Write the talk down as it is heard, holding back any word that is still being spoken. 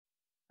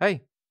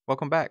Hey,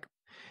 welcome back.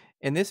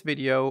 In this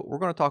video, we're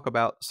going to talk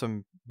about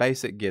some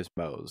basic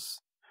gizmos,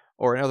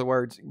 or in other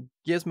words,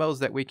 gizmos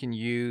that we can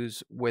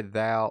use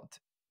without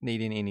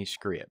needing any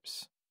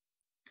scripts.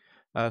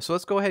 So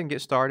let's go ahead and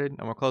get started.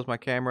 I'm going to close my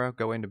camera,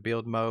 go into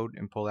build mode,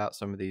 and pull out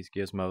some of these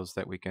gizmos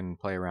that we can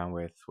play around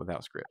with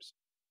without scripts.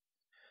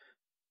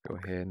 Go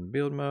ahead and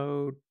build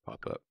mode,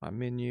 pop up my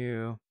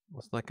menu.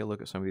 Let's take a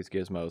look at some of these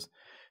gizmos.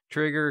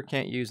 Trigger,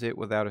 can't use it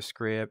without a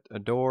script. A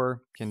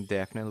door can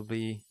definitely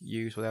be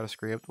used without a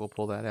script. We'll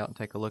pull that out and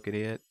take a look at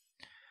it.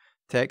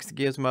 Text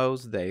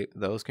gizmos,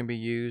 those can be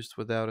used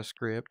without a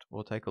script.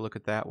 We'll take a look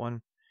at that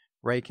one.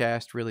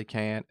 Raycast really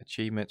can't.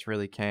 Achievements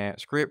really can't.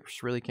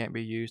 Scripts really can't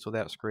be used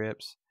without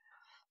scripts.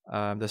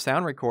 The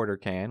sound recorder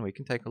can. We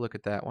can take a look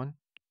at that one.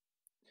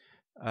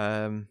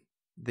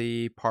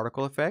 The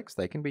ParticleFx,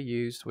 they can be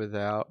used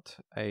without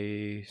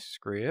a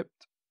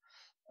script.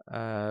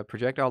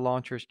 Projectile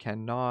launchers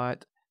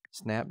cannot.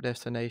 Snap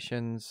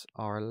destinations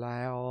are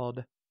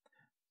allowed.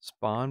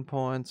 Spawn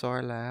points are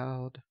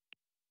allowed.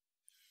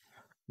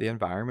 The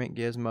environment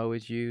gizmo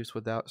is used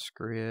without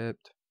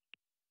script.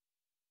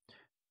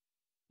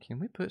 Can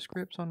we put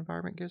scripts on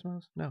environment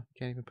gizmos? No, you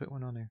can't even put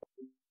one on there.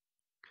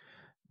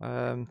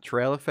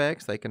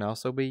 TrailFx, they can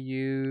also be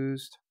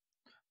used.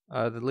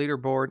 The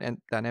leaderboard and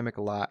dynamic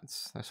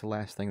lights, that's the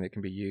last thing that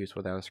can be used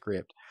without a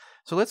script.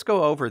 So let's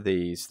go over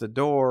these. The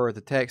door,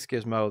 the text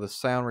gizmo, the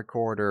sound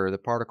recorder, the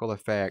particle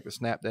effect, the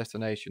snap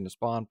destination, the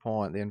spawn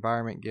point, the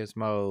environment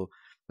gizmo,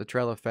 the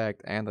trail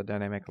effect, and the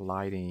dynamic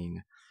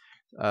lighting.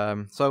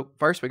 So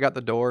first we got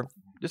the door.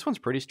 This one's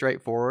pretty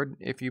straightforward.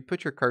 If you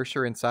put your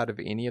cursor inside of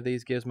any of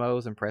these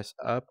gizmos and press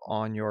up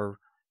on your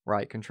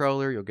right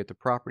controller, you'll get the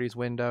properties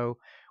window.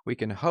 We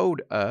can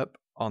hold up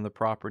on the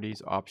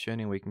properties option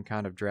and we can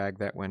kind of drag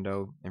that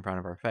window in front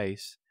of our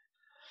face.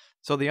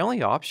 So the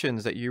only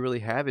options that you really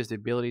have is the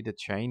ability to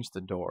change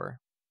the door.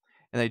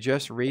 And they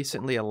just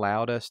recently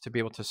allowed us to be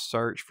able to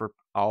search for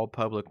all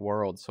public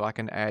worlds. So I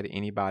can add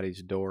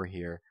anybody's door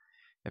here.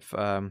 If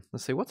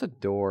let's see, what's a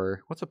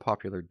door? What's a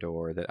popular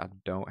door that I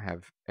don't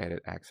have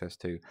edit access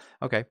to?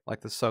 Okay, like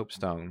the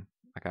soapstone.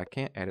 Like I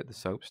can't edit the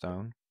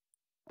soapstone,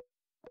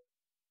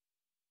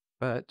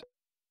 but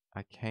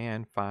I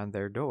can find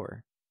their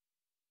door.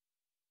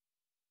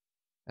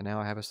 And now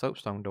I have a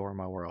soapstone door in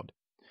my world.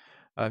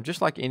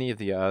 Just like any of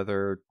the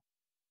other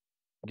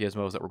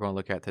gizmos that we're going to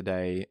look at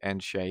today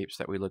and shapes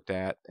that we looked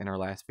at in our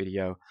last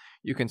video,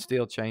 you can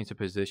still change the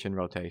position,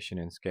 rotation,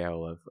 and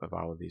scale of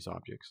all of these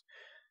objects.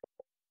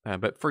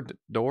 But for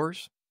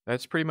doors,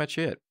 that's pretty much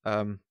it.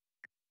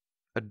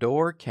 A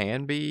door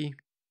can be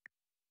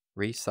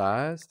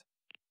resized,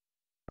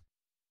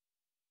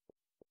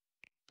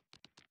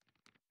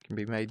 can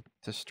be made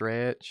to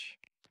stretch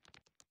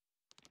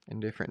in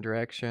different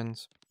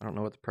directions. I don't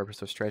know what the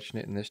purpose of stretching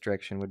it in this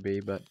direction would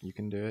be, but you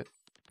can do it.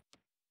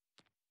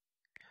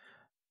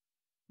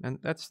 And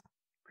that's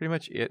pretty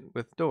much it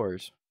with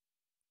doors.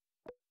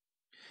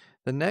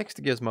 The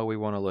next gizmo we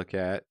want to look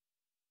at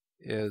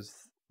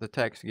is the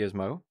text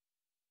gizmo.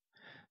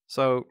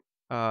 So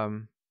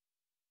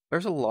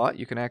there's a lot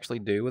you can actually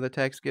do with a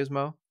text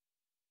gizmo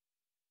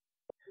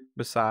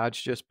besides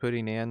just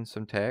putting in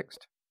some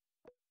text.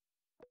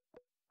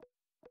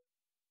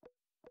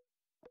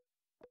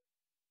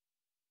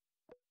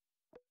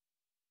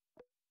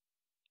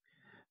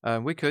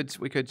 We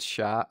could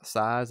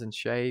size and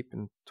shape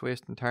and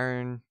twist and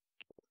turn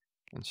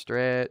and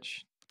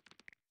stretch.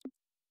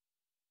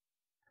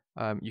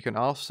 You can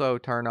also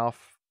turn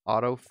off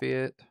auto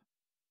fit,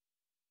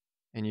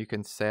 and you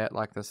can set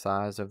like the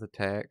size of the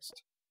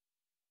text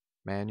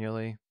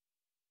manually.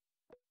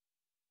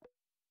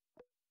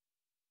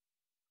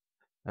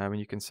 And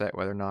you can set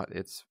whether or not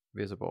it's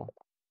visible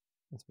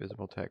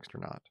text or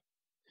not.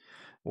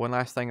 One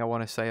last thing I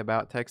want to say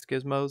about text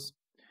gizmos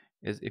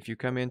is if you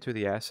come into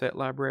the asset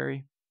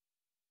library,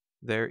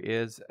 there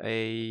is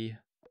a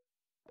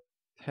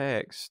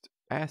text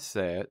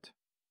asset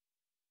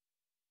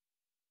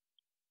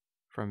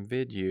from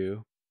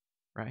VidU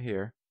right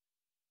here.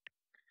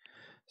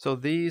 So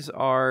these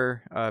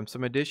are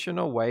some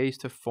additional ways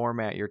to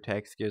format your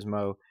text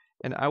gizmo,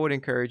 and I would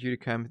encourage you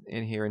to come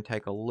in here and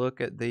take a look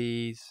at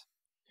these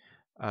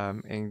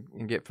and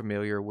get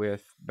familiar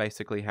with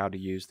basically how to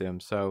use them.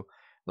 So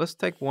let's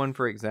take one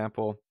for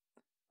example.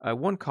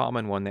 One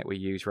common one that we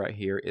use right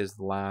here is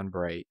line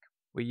break.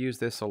 We use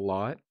this a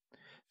lot.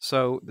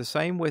 So the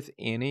same with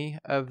any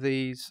of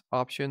these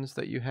options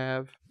that you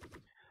have.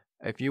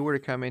 If you were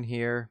to come in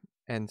here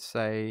and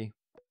say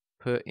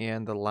put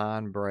in the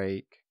line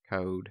break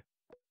code,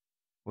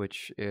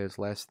 which is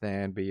less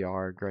than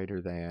BR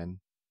greater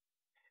than.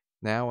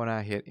 Now when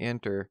I hit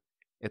enter,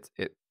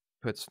 it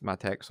puts my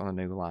text on a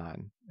new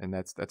line, and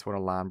that's what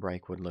a line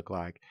break would look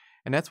like.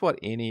 And that's what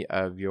any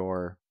of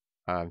your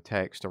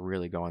text are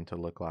really going to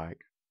look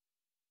like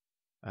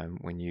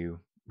when you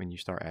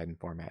start adding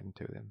formatting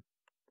to them.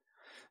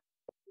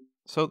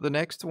 So the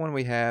next one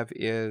we have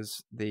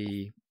is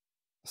the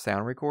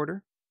sound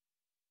recorder.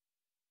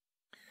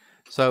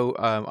 So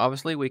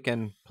obviously we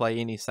can play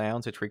any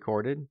sounds it's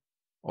recorded,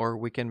 or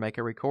we can make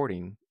a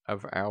recording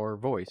of our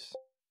voice.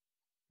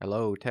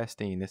 Hello,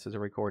 testing, this is a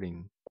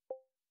recording.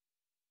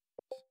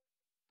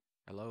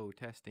 Hello,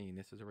 testing,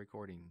 this is a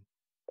recording.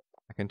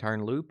 I can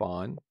turn loop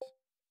on.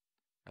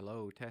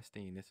 Hello,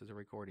 testing, this is a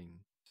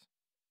recording.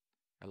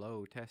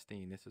 Hello,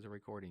 testing, this is a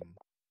recording.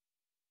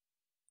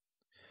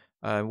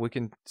 We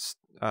can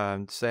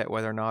set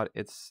whether or not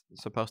it's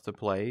supposed to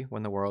play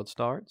when the world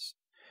starts.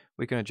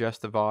 We can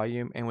adjust the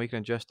volume and we can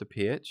adjust the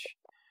pitch,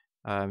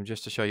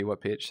 just to show you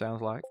what pitch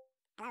sounds like.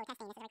 Hello,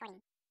 testing, this is a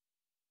recording.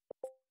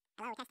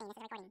 Hello, testing, this is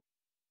a recording.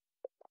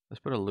 Let's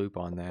put a loop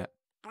on that.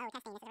 Hello,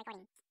 testing, this is a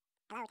recording.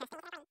 Hello,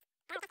 testing, this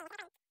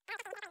is a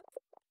recording.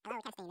 Hello,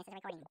 testing, this is a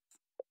recording.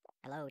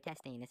 Hello,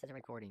 testing, this is a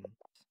recording.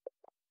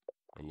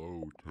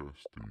 Hello,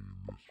 testing,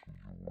 this is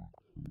a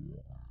recording.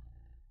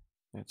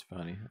 It's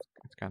funny.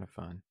 It's kind of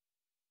fun.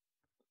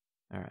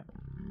 All right.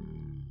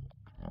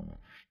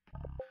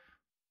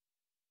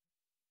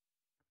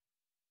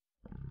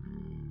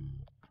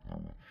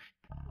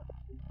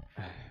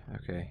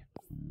 Okay.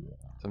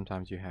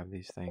 Sometimes you have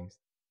these things.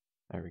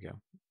 There we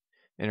go.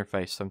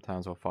 Interface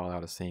sometimes will fall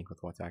out of sync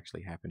with what's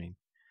actually happening.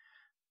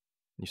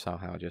 You saw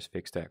how I just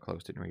fixed that,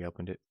 closed it, and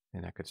reopened it,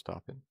 and I could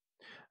stop it.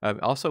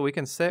 Also, we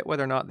can set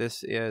whether or not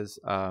this is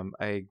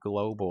a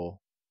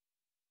global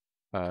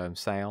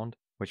sound,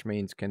 which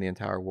means can the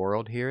entire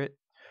world hear it?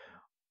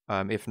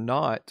 If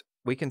not,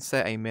 we can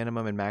set a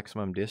minimum and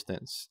maximum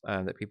distance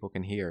that people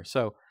can hear.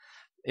 So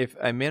if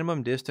a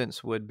minimum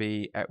distance would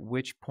be at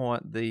which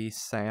point the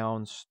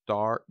sound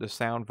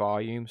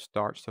volume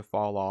starts to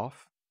fall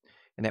off,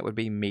 and that would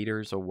be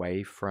meters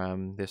away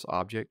from this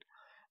object.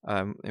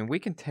 And we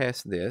can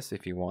test this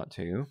if you want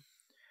to.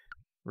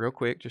 Real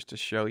quick, just to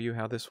show you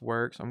how this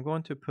works, I'm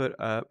going to put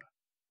up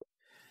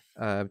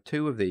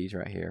 2 of these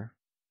right here.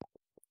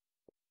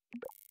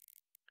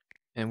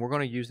 And we're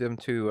going to use them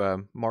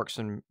to mark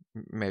some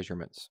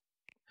measurements.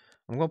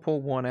 I'm going to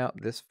pull one out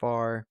this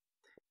far,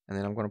 and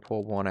then I'm going to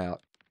pull one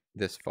out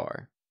this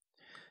far.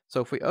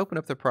 So if we open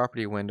up the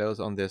property windows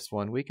on this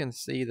one, we can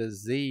see the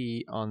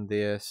Z on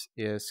this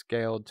is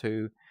scaled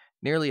to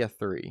nearly a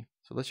 3.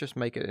 So let's just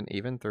make it an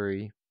even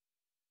 3.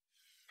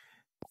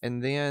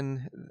 And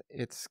then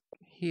it's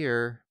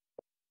here,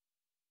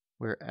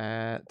 we're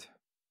at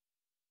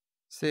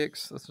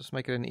 6. Let's just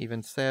make it an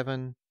even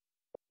 7.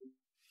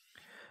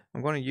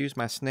 I'm going to use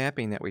my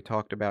snapping that we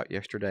talked about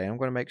yesterday. I'm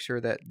going to make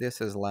sure that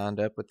this is lined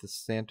up with the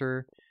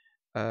center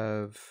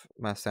of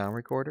my sound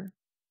recorder.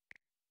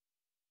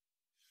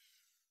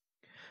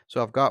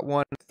 So I've got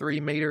one at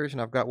 3 meters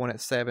and I've got one at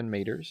 7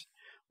 meters.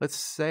 Let's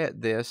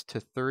set this to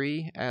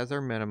 3 as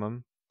our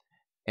minimum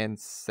and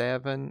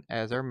 7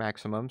 as our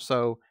maximum.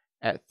 So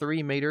at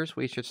 3 meters,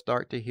 we should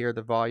start to hear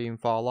the volume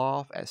fall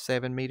off. At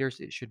 7 meters,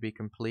 it should be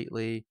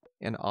completely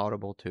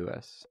inaudible to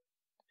us.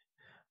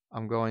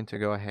 I'm going to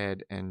go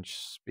ahead and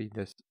speed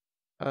this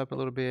up a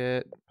little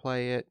bit,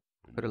 play it,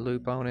 put a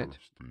loop on it.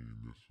 Testing,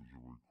 this is a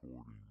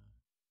recording.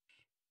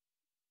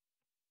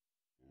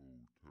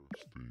 Oh,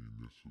 testing,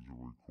 this is a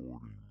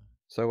recording.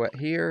 So at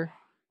here,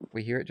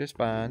 we hear it just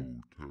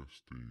fine. Hello,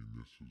 testing,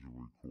 this is a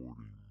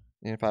recording.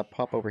 And if I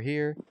pop over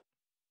here,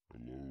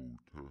 Hello,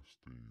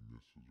 testing,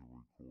 this is a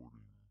recording.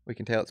 we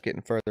can tell it's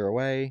getting further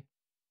away.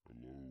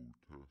 Hello,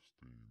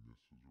 testing,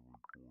 this is a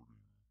recording.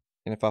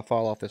 And if I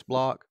fall off this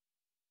block,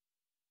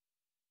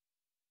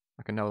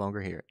 I can no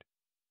longer hear it.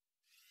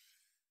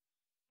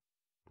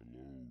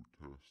 Hello,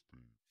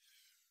 testing.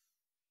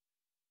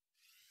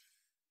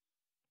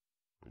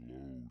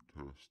 Hello,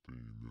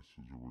 testing, this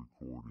is a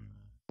recording.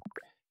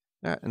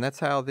 And that's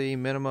how the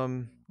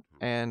minimum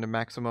and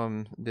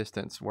maximum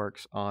distance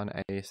works on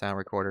a sound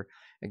recorder.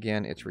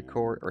 Again, it's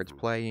record or it's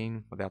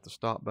playing without the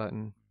stop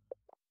button.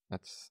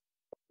 That's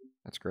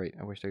great.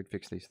 I wish they would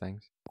fix these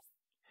things.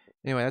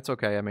 Anyway, that's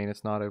okay. I mean,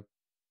 it's not a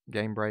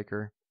game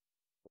breaker.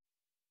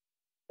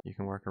 You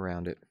can work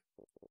around it.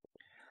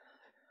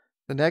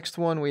 The next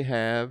one we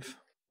have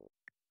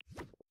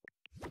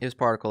is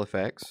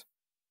ParticleFx.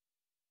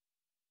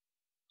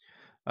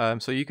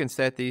 So you can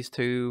set these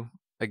to,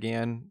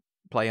 again,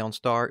 play on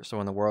start. So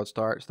when the world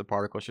starts, the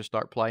particle should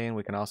start playing.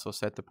 We can also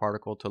set the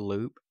particle to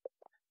loop,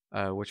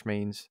 which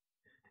means,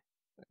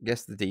 I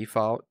guess the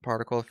default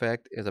particle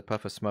effect is a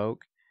puff of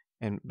smoke.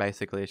 And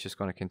basically, it's just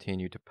going to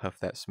continue to puff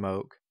that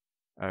smoke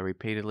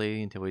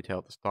repeatedly until we tell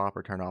it to stop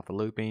or turn off the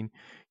looping.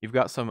 You've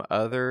got some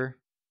other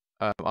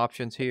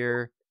options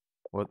here.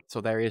 Well,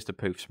 so there is the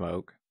poof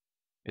smoke.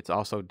 It's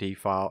also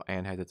default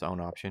and has its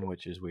own option,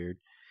 which is weird.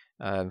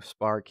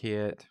 Spark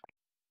hit.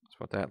 That's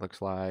what that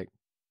looks like.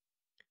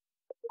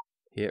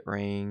 Hit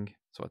ring.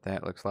 That's what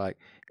that looks like.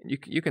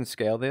 You can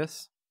scale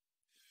this,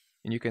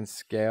 and you can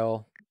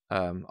scale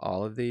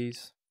all of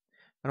these.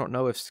 I don't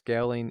know if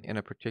scaling in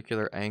a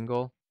particular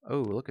angle.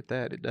 Oh, look at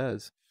that. It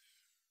does.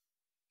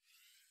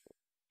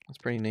 That's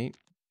pretty neat.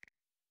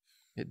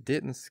 It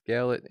didn't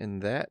scale it in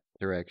that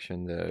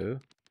direction, though.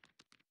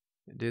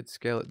 It did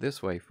scale it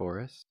this way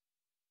for us.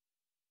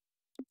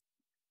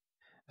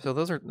 So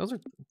those are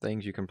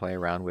things you can play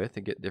around with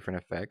to get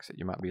different effects that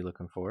you might be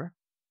looking for.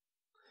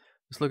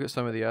 Let's look at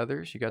some of the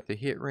others. You got the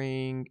hit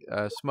ring,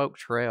 smoke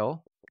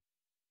trail.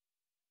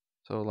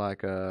 So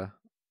like a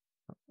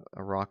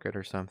rocket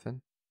or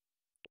something.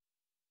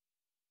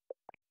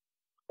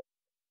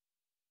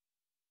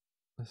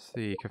 Let's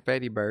see,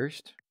 confetti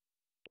burst.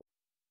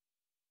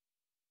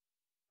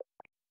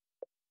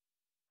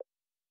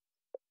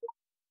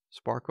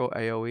 Sparkle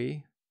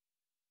AoE.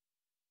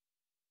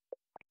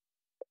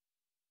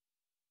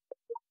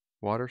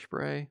 Water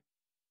spray.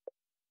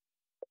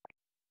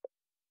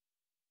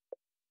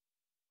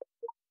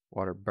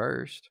 Water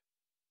burst.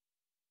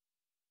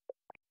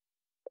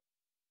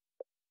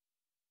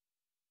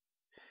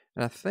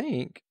 And I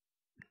think,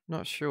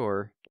 not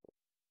sure.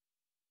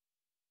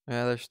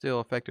 Yeah, they're still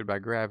affected by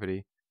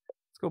gravity.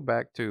 Let's go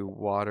back to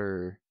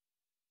water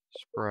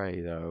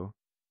spray though.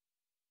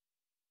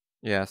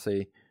 Yeah,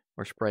 see,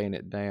 we're spraying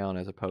it down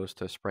as opposed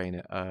to spraying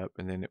it up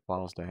and then it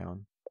falls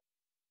down.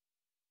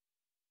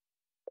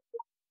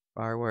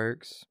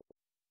 Fireworks.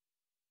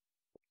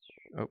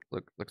 Oh,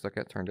 looks like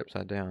that turned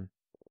upside down.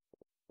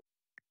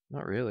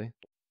 Not really.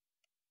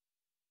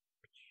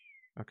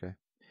 Okay.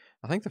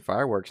 I think the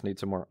fireworks need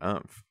some more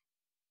oomph.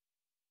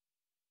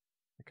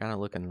 They're kind of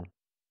looking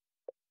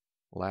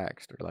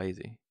laxed or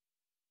lazy.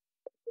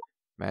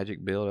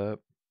 Magic build up.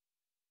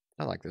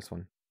 I like this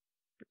one.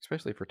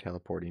 Especially for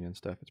teleporting and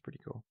stuff. It's pretty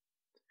cool.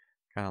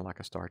 Kind of like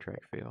a Star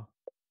Trek feel.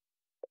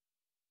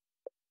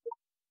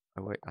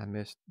 Oh wait,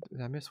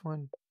 did I miss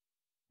one?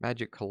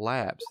 Magic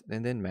collapse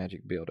and then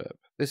magic build up.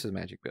 This is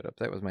magic build up.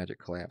 That was magic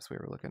collapse we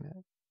were looking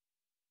at.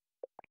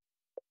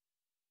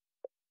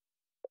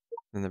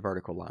 And the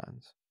vertical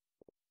lines.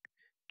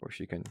 Of course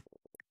you can,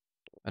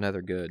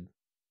 another good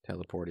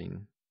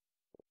teleporting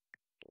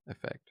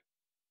effect.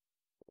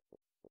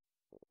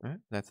 Alright,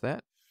 that's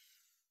that.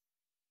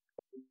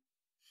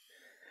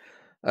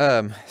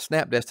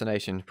 Snap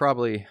destination,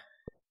 probably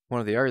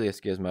one of the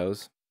earliest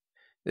gizmos.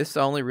 This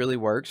only really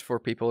works for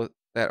people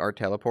that are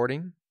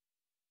teleporting.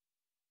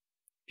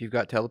 If you've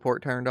got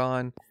teleport turned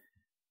on,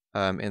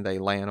 and they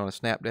land on a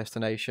snap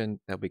destination,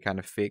 they'll be kind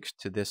of fixed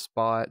to this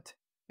spot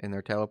and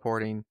they're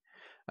teleporting.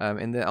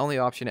 And the only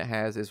option it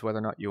has is whether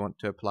or not you want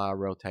to apply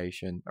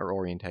rotation or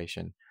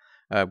orientation.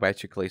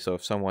 Basically, so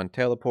if someone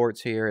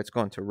teleports here, it's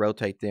going to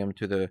rotate them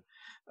to the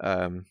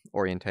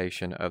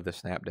orientation of the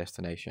snap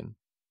destination.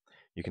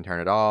 You can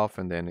turn it off,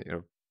 and then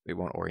it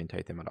won't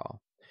orientate them at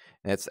all.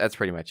 And that's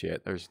pretty much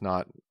it. There's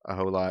not a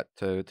whole lot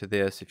to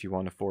this. If you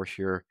want to force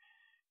your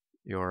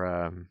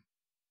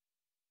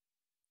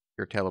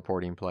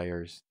teleporting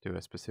players to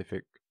a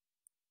specific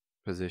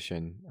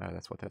position,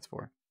 that's what that's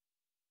for.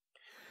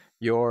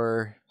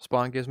 Your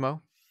spawn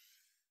gizmo.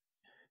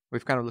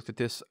 We've kind of looked at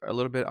this a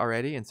little bit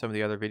already in some of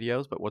the other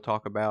videos, but we'll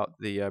talk about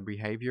the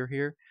behavior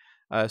here.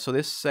 So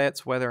this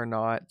sets whether or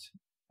not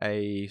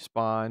a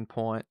spawn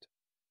point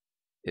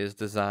is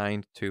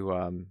designed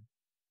to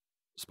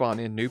spawn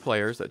in new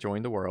players that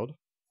join the world.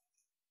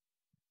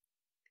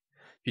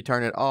 If you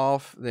turn it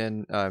off,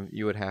 then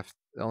you would have,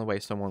 the only way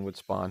someone would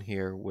spawn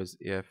here was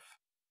if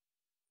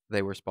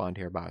they were spawned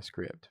here by a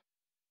script.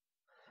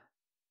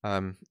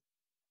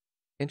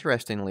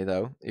 Interestingly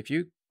though, if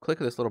you click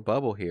this little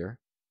bubble here,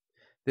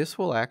 this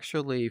will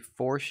actually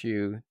force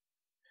you.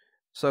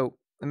 So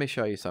let me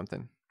show you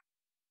something.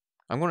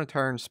 I'm going to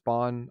turn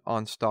spawn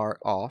on start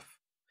off.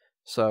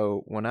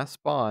 So when I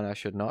spawn, I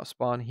should not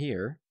spawn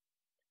here,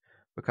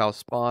 because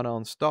spawn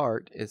on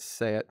start is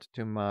set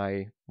to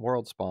my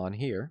world spawn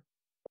here.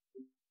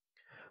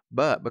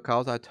 But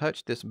because I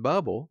touched this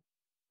bubble,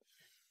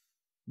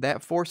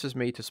 that forces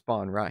me to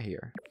spawn right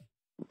here.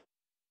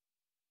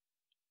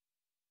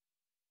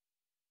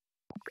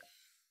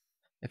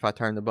 If I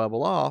turn the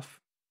bubble off,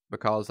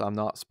 because I'm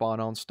not spawn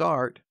on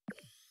start,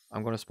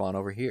 I'm going to spawn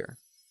over here.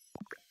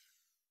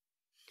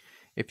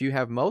 If you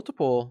have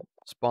multiple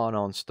spawn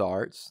on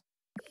starts,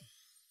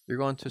 you're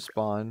going to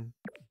spawn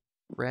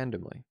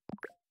randomly.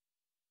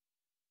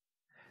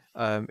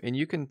 And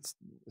you can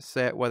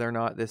set whether or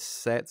not this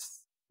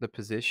sets the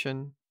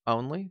position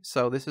only.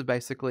 So this is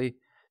basically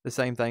the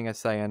same thing as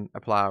saying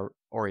apply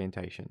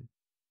orientation.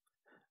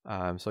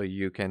 So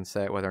you can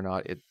set whether or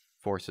not it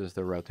forces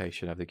the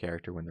rotation of the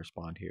character when they're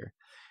spawned here.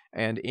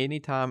 And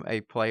anytime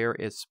a player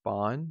is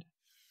spawned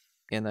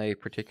in a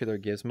particular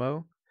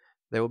gizmo,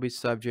 they will be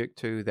subject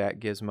to that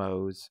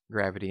gizmo's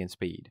gravity and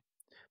speed.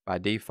 By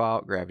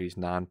default, gravity is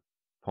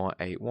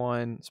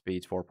 9.81,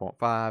 speed's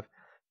 4.5.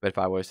 But if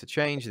I was to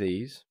change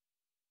these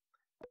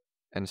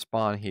and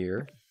spawn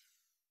here,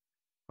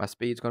 my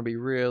speed's going to be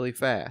really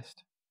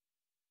fast.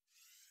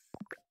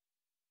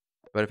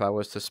 But if I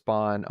was to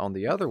spawn on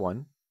the other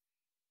one,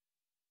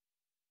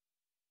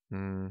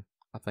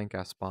 I think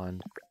I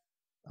spawned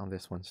on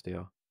this one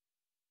still.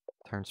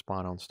 Turn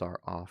spawn on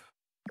start off.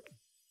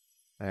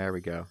 There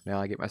we go.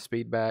 Now I get my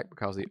speed back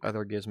because the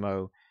other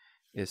gizmo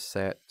is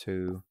set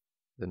to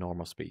the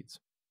normal speeds.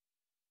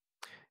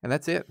 And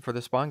that's it for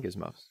the spawn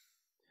gizmos.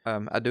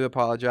 I do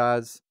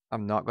apologize.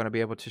 I'm not going to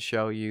be able to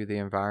show you the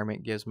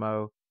environment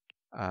gizmo,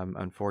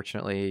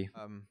 unfortunately.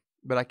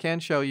 But I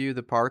can show you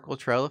the particle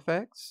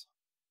TrailFx.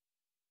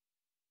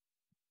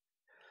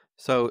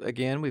 So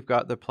again, we've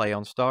got the play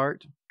on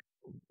start.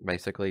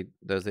 Basically,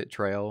 does it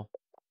trail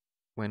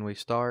when we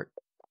start.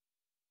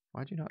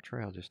 Why'd you not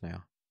trail just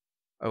now?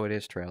 Oh, it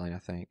is trailing, I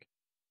think.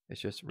 It's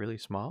just really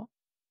small.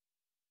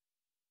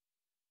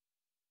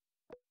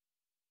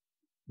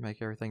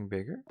 Make everything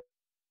bigger.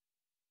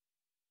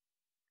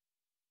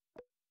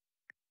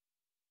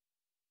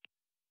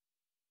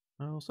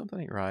 Oh, something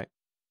ain't right.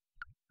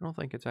 I don't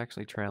think it's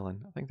actually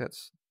trailing. I think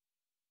that's,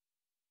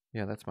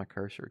 yeah, that's my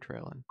cursor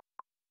trailing.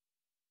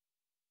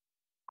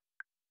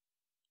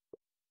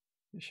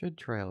 It should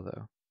trail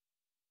though.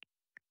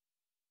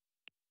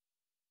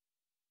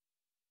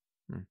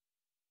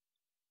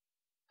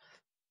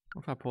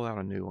 What if I pull out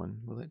a new one?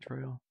 Will it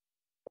trail?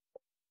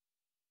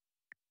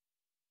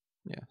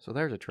 Yeah, so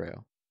there's a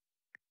trail.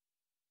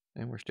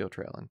 And we're still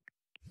trailing.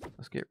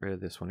 Let's get rid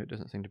of this one. It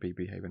doesn't seem to be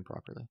behaving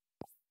properly.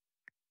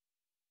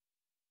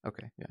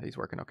 Okay, yeah, he's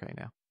working okay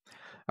now.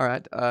 All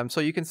right,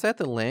 so you can set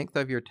the length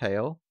of your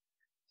tail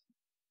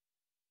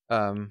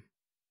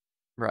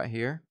right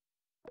here.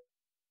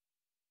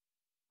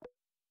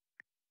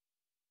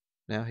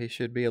 Now he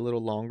should be a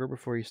little longer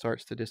before he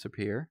starts to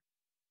disappear.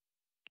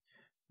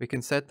 We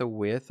can set the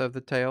width of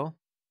the tail.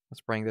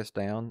 Let's bring this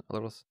down a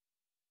little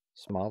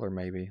smaller,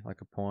 maybe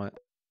like a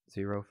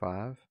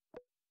 0.05.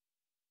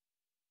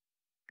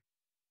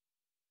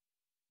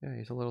 Yeah,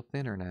 he's a little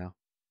thinner now.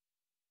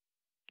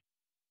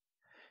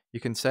 You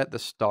can set the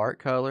start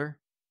color.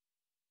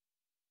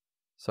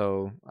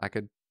 So I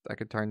could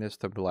turn this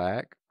to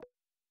black.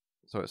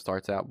 So it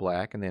starts out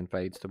black and then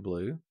fades to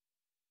blue.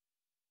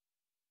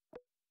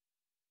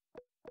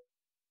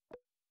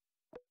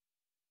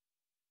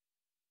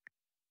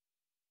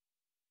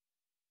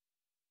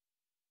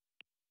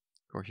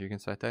 Of course, you can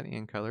set that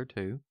in color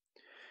too.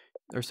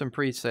 There's some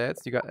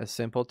presets. You got a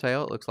simple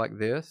tail. It looks like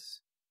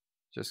this,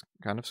 just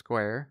kind of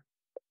square.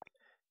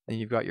 Then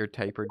you've got your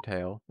tapered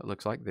tail. It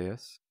looks like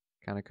this,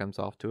 kind of comes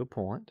off to a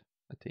point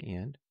at the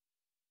end.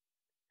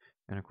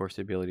 And of course,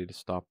 the ability to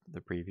stop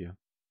the preview.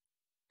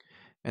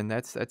 And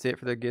that's it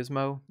for the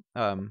gizmo,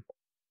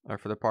 or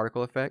for the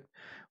particle effect.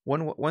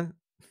 One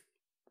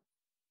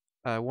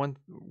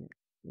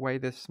way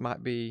this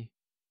might be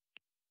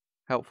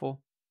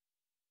helpful.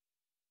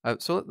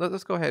 So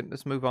let's go ahead and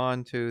let's move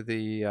on to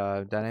the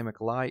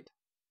dynamic light.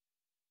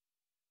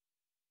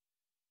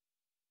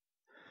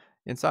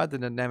 Inside the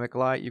dynamic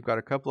light, you've got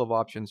a couple of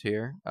options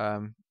here.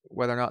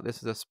 Whether or not this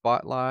is a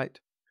spotlight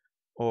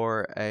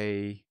or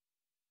a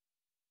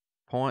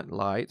point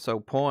light. So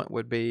point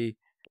would be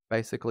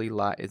basically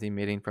light is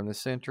emitting from the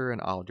center in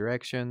all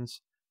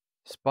directions.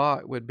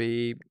 Spot would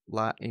be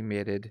light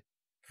emitted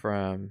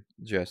from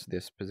just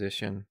this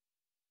position,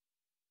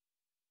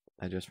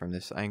 just from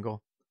this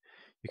angle.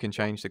 You can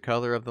change the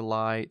color of the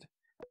light.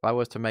 If I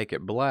was to make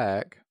it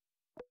black,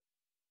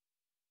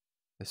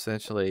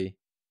 essentially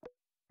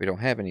we don't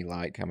have any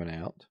light coming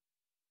out.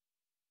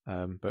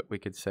 But we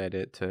could set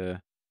it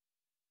to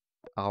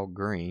all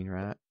green,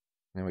 right?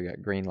 And we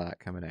got green light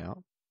coming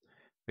out.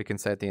 We can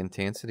set the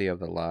intensity of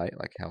the light,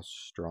 like how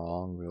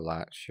strong the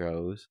light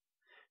shows.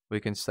 We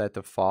can set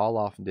the fall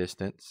off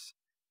distance.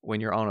 When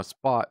you're on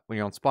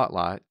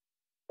spotlight,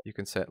 you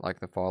can set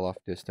like the fall off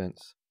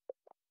distance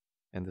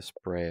and the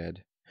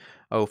spread.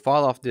 Oh,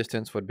 fall off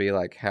distance would be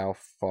like how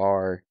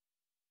far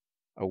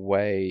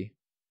away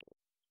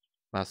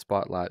my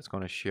spotlight's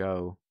going to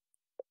show.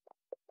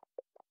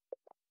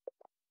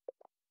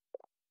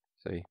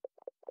 See?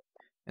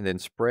 And then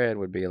spread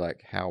would be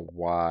like how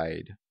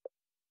wide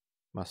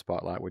my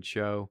spotlight would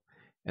show.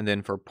 And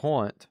then for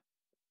point,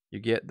 you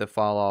get the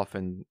fall off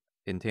and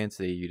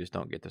intensity, you just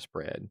don't get the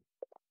spread.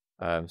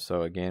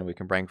 So again, we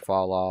can bring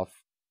fall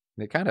off.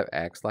 And it kind of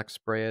acts like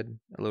spread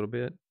a little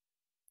bit.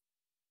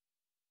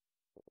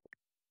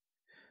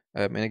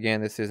 And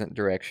again, this isn't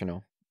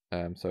directional.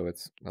 So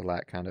it's the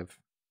light kind of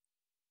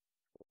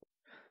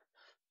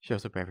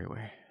shows up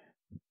everywhere.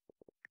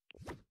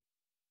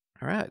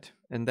 All right,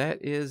 and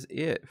that is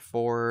it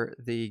for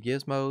the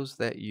gizmos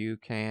that you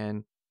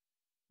can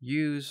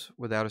use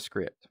without a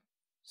script.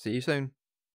 See you soon.